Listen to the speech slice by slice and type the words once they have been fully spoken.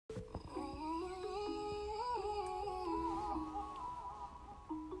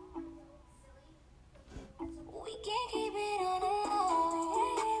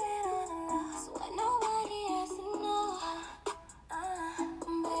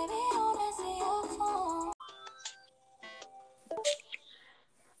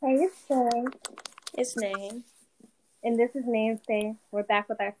It's Name. And this is Namesay. We're back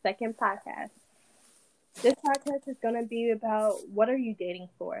with our second podcast. This podcast is going to be about what are you dating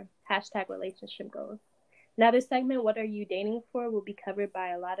for? # relationship goals. Now, this segment, what are you dating for, will be covered by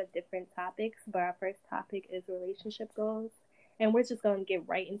a lot of different topics, but our first topic is relationship goals, and we're just going to get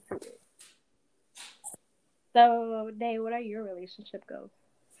right into it. So, Day, what are your relationship goals?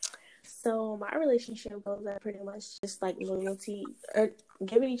 So my relationship goals are pretty much just like loyalty, or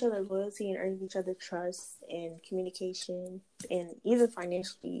giving each other loyalty and earning each other trust and communication, and even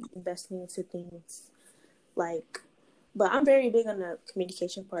financially investing into things like. But I'm very big on the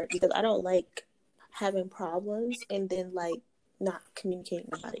communication part because I don't like having problems and then like not communicating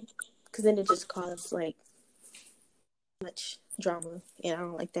about it, because then it just causes like much drama, and I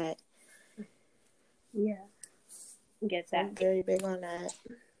don't like that. Yeah, get that. I'm very big on that.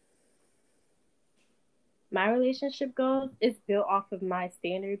 My relationship goals is built off of my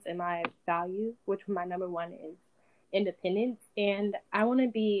standards and my values, which my number one is independence. And I want to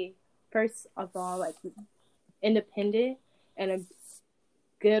be, first of all, like independent in a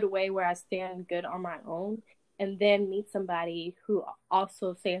good way where I stand good on my own, and then meet somebody who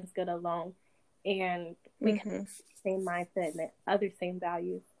also stands good alone. And we have the same mindset and other same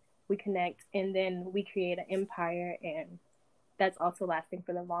values. We connect, and then we create an empire, and that's also lasting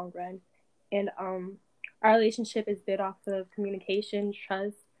for the long run. And our relationship is built off of communication,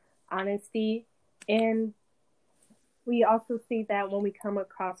 trust, honesty, and we also see that when we come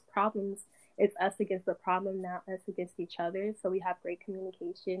across problems, it's us against the problem, not us against each other. So we have great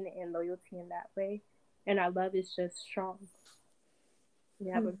communication and loyalty in that way. And our love is just strong. We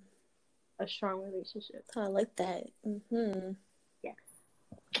have a strong relationship. I like that. Yes.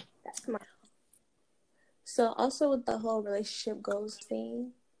 That's my... So also with the whole relationship goals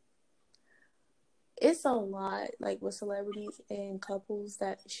thing, it's a lot, like with celebrities and couples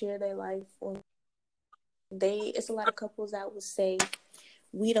that share their life it's a lot of couples that would say,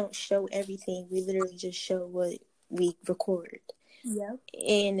 we don't show everything, we literally just show what we record. Yep.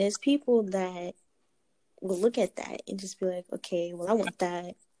 And there's people that will look at that and just be like, okay, well, I want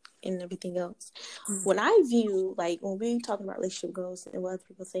that and everything else. When I view, like, when we talking about relationship goals and what other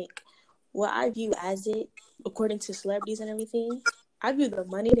people think, what I view as it, according to celebrities and everything, I view the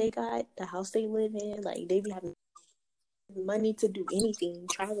money they got, the house they live in, like, they be having money to do anything,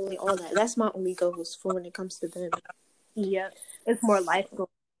 traveling, all that. That's my only goals for when it comes to them. Yep. It's more life goals.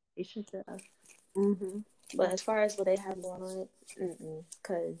 But as far as what they have going on,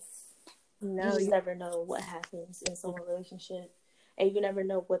 because you just never know what happens in someone's relationship, and you never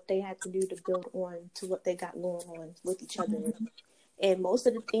know what they had to do to build on to what they got going on with each other. And most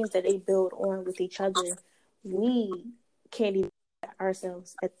of the things that they build on with each other, we can't even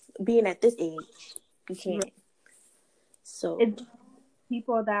ourselves being at this age. We can't. So it's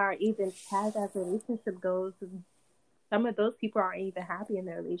people that are even tagged as relationship goals, some of those people aren't even happy in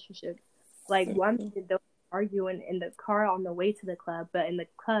their relationship. Like one minute they're arguing in the car on the way to the club, but in the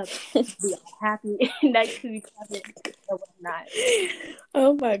club we are happy next to each other or whatnot.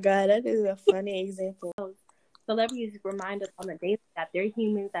 Oh my God, that is a funny example. Celebrities remind us on the daily that they're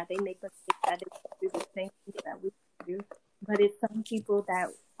humans, that they make mistakes, that they do the same things that we do. But it's some people that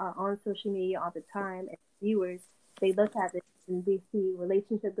are on social media all the time, and viewers, they look at it and they see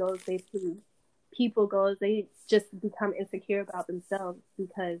relationship goals, they see people goals, they just become insecure about themselves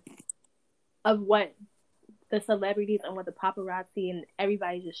because of what the celebrities and what the paparazzi and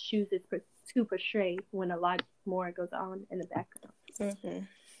everybody just chooses to portray, when a lot more goes on in the background.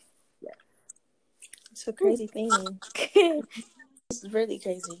 Yeah. It's a crazy thing. It's really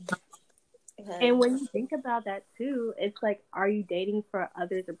crazy. And when you think about that too, it's like, are you dating for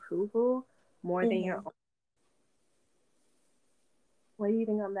others' approval more than your own? What do you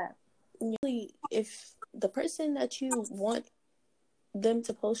think on that? Really, if the person that you want them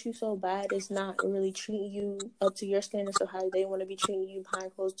to post you so bad is not really treating you up to your standards of how they want to be treating you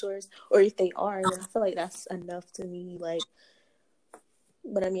behind closed doors, or if they are, then I feel like that's enough to me. Like,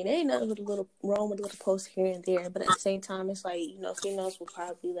 but I mean, there ain't nothing with a little wrong with a little post here and there. But at the same time, it's like, you know, females will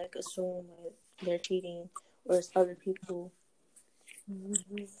probably like assume that they're cheating or it's other people,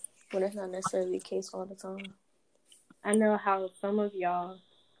 when it's not necessarily the case all the time. I know how some of y'all,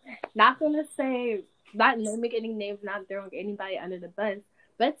 not gonna say, not naming any names, not throwing anybody under the bus,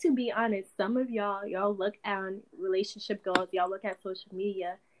 but to be honest, some of y'all look at relationship goals, y'all look at social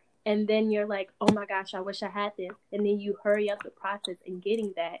media, and then you're like, oh my gosh, I wish I had this, and then you hurry up the process in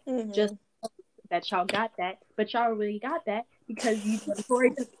getting that, just that y'all got that, but y'all really got that because you hurry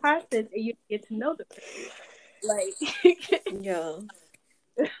the process and you get to know the person. Like, yo,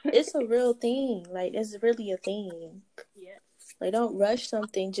 it's a real thing. Like, it's really a thing. Yeah. Like, don't rush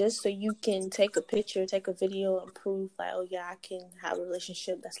something just so you can take a picture, take a video, and prove, like, oh, yeah, I can have a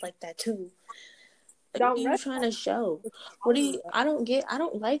relationship that's like that, too. Like, what are you trying to show? I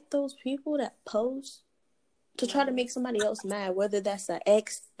don't like those people that post to try to make somebody else mad, whether that's an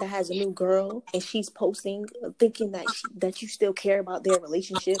ex that has a new girl and she's posting, thinking that you still care about their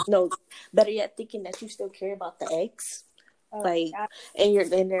relationship. No, better yet, thinking that you still care about the ex.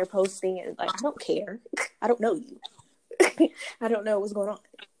 And they're posting and like, I don't care. I don't know you. I don't know what's going on.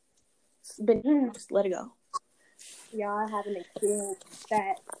 Just let it go. Y'all haven't experienced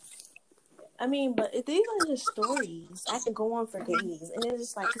that. I mean, but if these are just stories, I could go on for days. And it's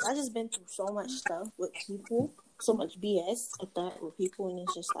just like, because I just been through so much stuff with people, so much BS at that with people, and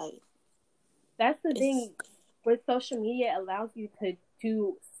it's just like... That's the thing. With social media, it allows you to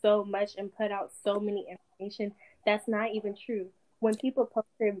do so much and put out so many information that's not even true. When people post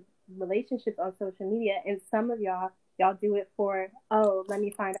their relationships on social media, and some of y'all do it for, oh, let me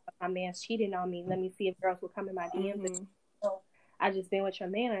find out if my man's cheating on me. Let me see if girls will come in my DMs. Mm-hmm. Oh, I just been with your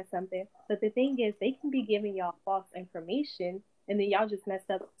man or something. But the thing is, they can be giving y'all false information, and then y'all just messed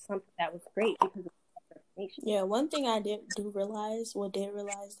up something that was great because of false information. Yeah, one thing I did realize,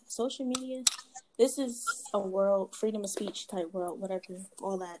 social media, this is a world, freedom of speech type world, whatever,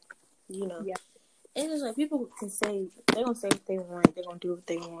 all that, you know. Yeah. And it's like, people can say, they're going to say what they want, they're going to do what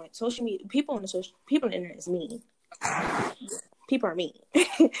they want. Social media, people on the internet is mean. People are mean.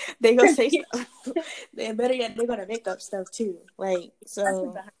 They gonna say stuff. And better yet, they're gonna make up stuff too. Like,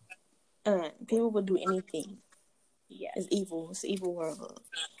 so people will do anything. Yeah, it's evil. It's an evil world.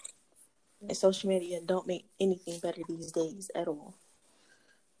 And social media don't make anything better these days at all.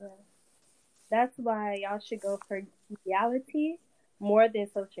 Yeah. That's why y'all should go for reality more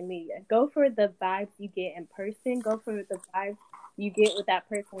than social media. Go for the vibes you get in person. Go for the vibes you get with that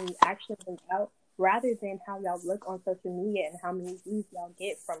person when you actually hang out, rather than how y'all look on social media and how many views y'all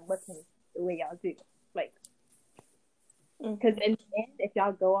get from looking the way y'all do. Like, because in the end, if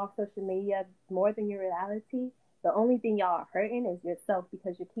y'all go off social media more than your reality, the only thing y'all are hurting is yourself,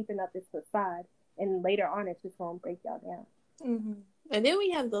 because you're keeping up this facade, and later on, it's just going to break y'all down. Mm-hmm. And then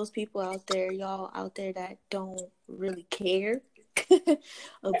we have those people out there, y'all out there, that don't really care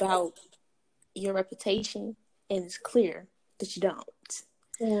about your reputation, and it's clear that you don't.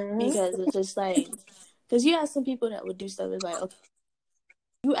 Mm-hmm. Because it's just like, because you have some people that would do stuff, it's like, okay,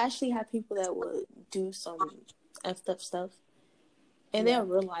 you actually have people that would do some effed up stuff, and they'll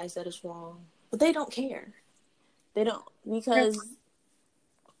realize that it's wrong, but they don't care. They don't, because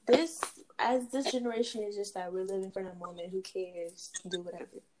this generation is just that we're living for the moment. Who cares? Do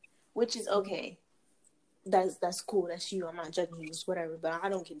whatever, which is okay. That's cool. That's you. I'm not judging you. It's whatever. But I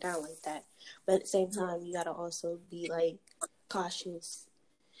don't get down like that. But at the same time, you gotta also be like cautious.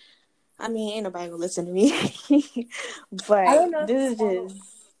 I mean, ain't nobody gonna listen to me. But this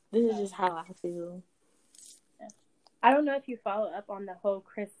is just how I feel. I don't know if you follow up on the whole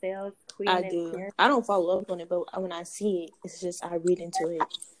Chris Sails, Queen. I do. Karen. I don't follow up on it, but when I see it, it's just I read into it.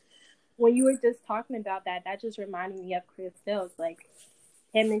 When you were just talking about that just reminded me of Chris Sails. Like,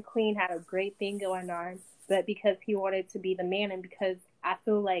 him and Queen had a great thing going on, but because he wanted to be the man, and because I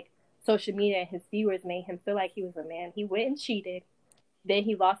feel like social media and his viewers made him feel like he was a man, he went and cheated. Then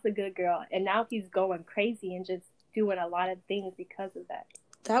he lost a good girl, and now he's going crazy and just doing a lot of things because of that.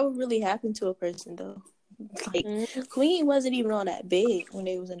 That would really happen to a person, though. Like, Queen wasn't even all that big when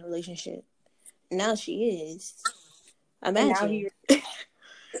they was in a relationship. Now she is. Imagine.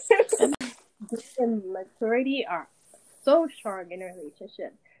 And maturity are so strong in a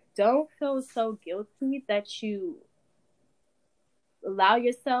relationship. Don't feel so guilty that you allow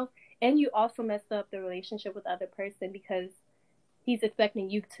yourself, and you also messed up the relationship with the other person, because he's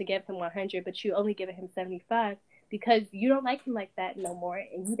expecting you to give him 100, but you only giving him 75 because you don't like him like that no more,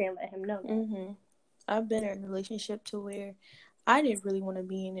 and you didn't let him know. Mm-hmm. I've been in a relationship to where I didn't really want to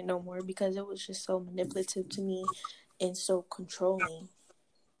be in it no more, because it was just so manipulative to me and so controlling.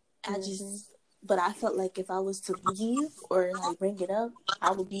 But I felt like if I was to leave or like bring it up,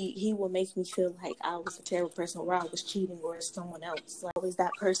 he would make me feel like I was a terrible person, or I was cheating, or someone else. Like, I was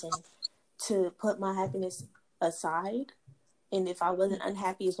that person to put my happiness aside. And if I wasn't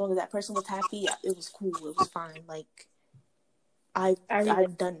unhappy, as long as that person was happy, it was cool. It was fine. Like,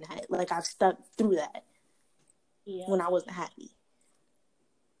 I've done that. Like, I've stuck through that when I wasn't happy.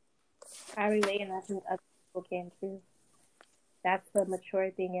 I relate, and I think other people can too. That's the mature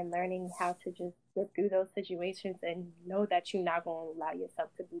thing in learning how to just get through those situations and know that you're not going to allow yourself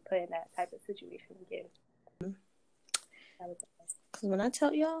to be put in that type of situation again. Because when I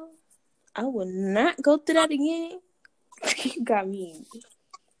tell y'all, I will not go through that again. You got me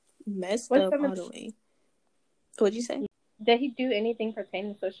messed up all the way. What'd you say? Did he do anything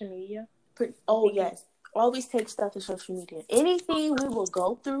pertaining to social media? Oh, yes. Always take stuff to social media. Anything we will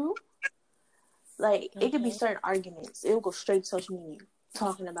go through, like, it could be certain arguments. It will go straight to social media,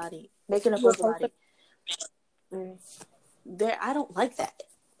 talking about it, making a post about it. I don't like that.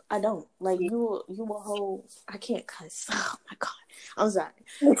 I don't. Like, you a whole... I can't cuss. Oh, my God. I'm sorry.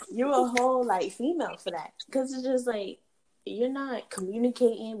 You're a whole, like, female for that. Because it's just, like, you're not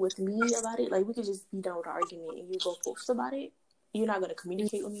communicating with me about it. Like, we could just be done with the argument and you go post about it. You're not going to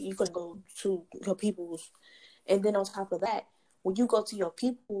communicate with me. You're going to go to your people's. And then on top of that, when you go to your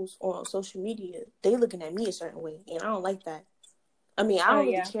people's on social media, they looking at me a certain way. And I don't like that. I mean, I don't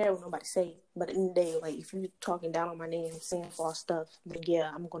really care what nobody say. But at the end of the day, like, if you're talking down on my name, saying false stuff, then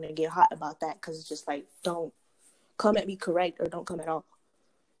yeah, I'm going to get hot about that. Because it's just like, don't come at me correct or don't come at all.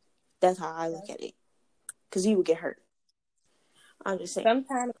 That's how I look at it. Because you would get hurt. I'm just saying.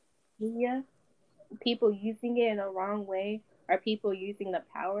 Sometimes media, people using it in a wrong way, or people using the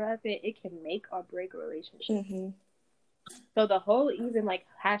power of it, it can make or break a relationship. Mm-hmm. So the whole even like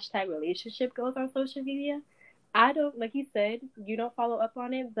hashtag relationship goes on social media. I don't, like you said, you don't follow up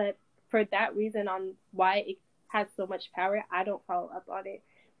on it, but for that reason on why it has so much power, I don't follow up on it.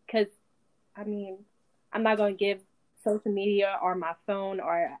 Because, I mean, I'm not going to give social media or my phone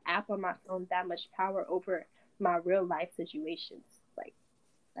or an app on my phone that much power over my real life situations. Like,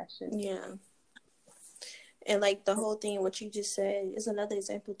 that shit. Yeah. And like the whole thing, what you just said is another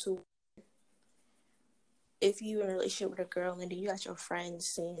example too. If you're in a relationship with a girl and then you got your friends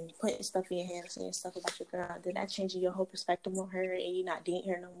saying, putting stuff in your hand, saying stuff about your girl, then that changes your whole perspective on her and you're not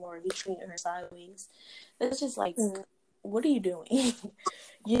dating her no more, you're treating her sideways. That's just like, what are you doing?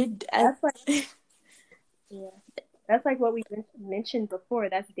 That's like, that's like what we mentioned before.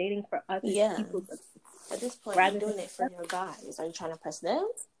 That's dating for other people. At this point, you're doing it for your guys. Are you trying to press them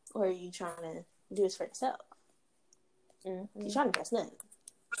or are you trying to do this for yourself? Mm-hmm. You're trying to press them.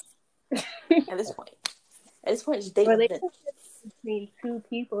 At this point. At this point, it's dating. Relationships between two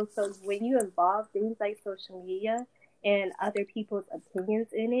people. So when you involve things like social media and other people's opinions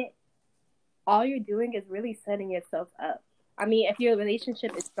in it, all you're doing is really setting yourself up. I mean, if your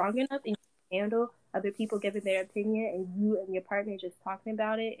relationship is strong enough and you can handle other people giving their opinion and you and your partner just talking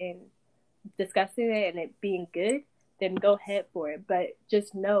about it and discussing it and it being good, then go ahead for it. But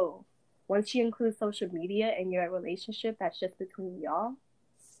just know, once you include social media in your relationship, that's just between y'all.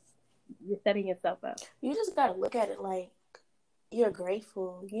 You're setting yourself up. You just gotta look at it like you're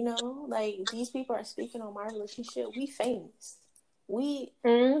grateful, you know? Like, these people are speaking on my relationship. We famous. We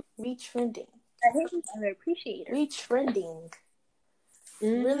trending. I hate each other, appreciate it. We trending.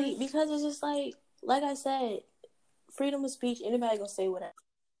 Really, because it's just like I said, freedom of speech, anybody gonna say whatever.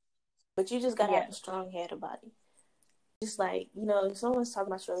 But you just gotta have a strong head about it. Just like, you know, if someone's talking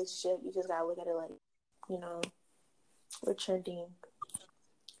about your relationship, you just gotta look at it like, you know, we're trending.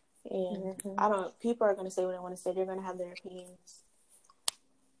 And people are going to say what they want to say. They're going to have their opinions.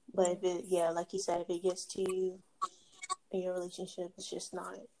 But if it, like you said, if it gets to you in your relationship, it's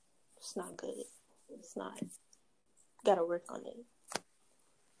not good. It's not, got to work on it.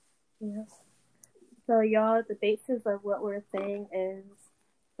 Yeah. So y'all, the basis of what we're saying is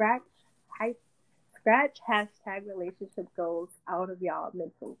scratch hashtag relationship goals out of y'all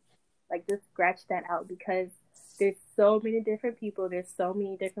mental. Like, just scratch that out because there's so many different people. There's so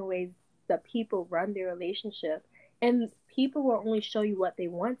many different ways that people run their relationship. And people will only show you what they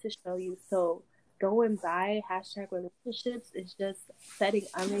want to show you. So going by hashtag relationships is just setting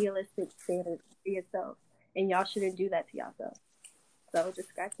unrealistic standards for yourself. And y'all shouldn't do that to yourself. So just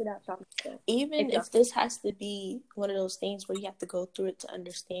scratch it out. Even if this has to be one of those things where you have to go through it to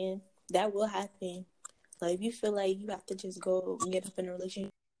understand, that will happen. Like, if you feel like you have to just go and get up in a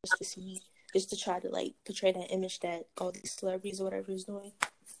relationship just to try to, like, portray that image that all these celebrities or whatever is doing.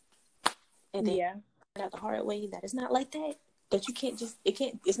 And then find out the hard way that it's not like that. That you can't just,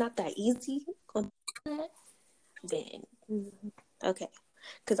 it's not that easy on that. Then, okay.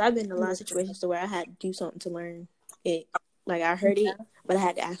 Because I've been in a lot of situations where I had to do something to learn it. Like, I heard it, but I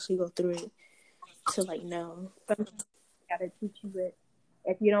had to actually go through it to, like, know. But I gotta teach you it.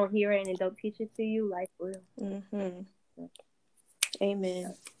 If you don't hear it and don't teach it to you, life will.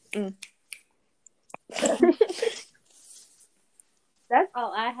 Amen. That's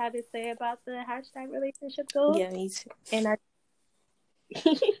all I had to say about the hashtag relationship goals. Yeah, me too.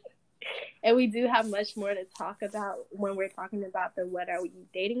 And we do have much more to talk about when we're talking about the what are we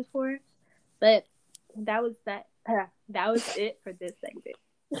dating for. But that was it for this segment.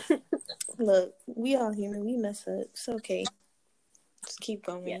 Look, we all human. We mess up. It's okay. Just keep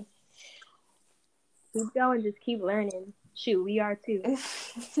going. Yeah. Keep going. Just keep learning. Shoot, we are too.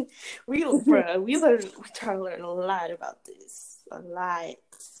 we try to learn a lot about this. A lot.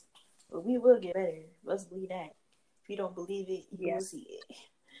 But we will get better. Let's believe that. If you don't believe it, you will see it.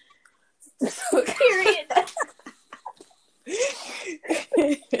 Period.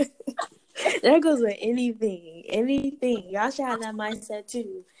 That goes with anything. Y'all should have that mindset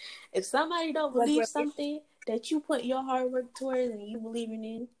too. If somebody don't believe something that you put your hard work towards and you believe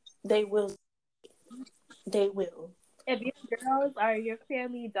in, they will. They will. If your girls or your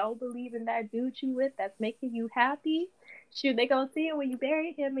family don't believe in that dude you with that's making you happy, shoot, they gonna see it when you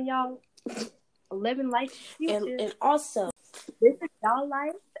bury him and y'all living life. And also, this is y'all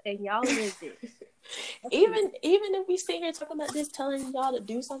life and y'all live it. Even if we sit here talking about this, telling y'all to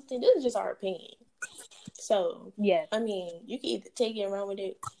do something, this is just our opinion. So, yes, I mean, you can either take it and run with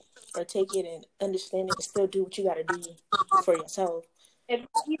it, or take it and understand it and still do what you gotta do for yourself. If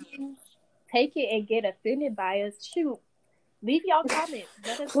you take it and get offended by us, shoot, leave y'all comments.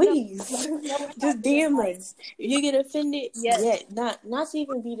 Please, just DM us. If you get offended, not to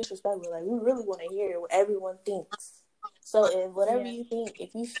even be disrespectful. Like, we really want to hear what everyone thinks. So if whatever you think,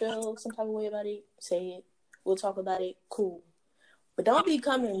 if you feel some type of way about it, say it. We'll talk about it. Cool. But don't be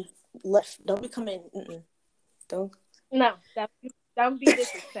coming left. Don't be coming. Don't. No, don't be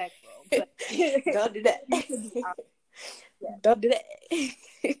disrespectful. But don't do that. Don't do that.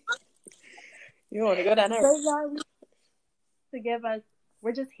 You want to go down there?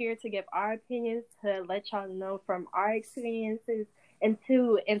 We're just here to give our opinions, to let y'all know from our experiences, and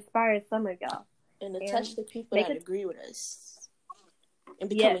to inspire some of y'all. And to touch the people that agree with us. And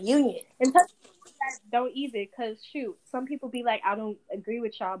become a union. And touch people that don't either, because shoot, some people be like, I don't agree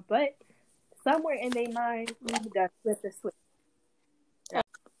with y'all, but somewhere in their mind, we got flip the switch. Yeah,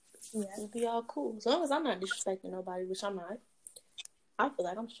 it'll be all cool. As long as I'm not disrespecting nobody, which I'm not, I feel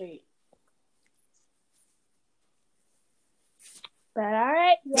like I'm straight. But all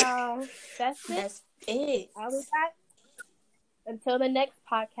right, y'all. That's it. That's it. I'll be back. Until the next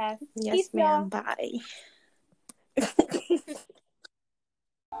podcast. Yes, Peace, ma'am. y'all. Bye.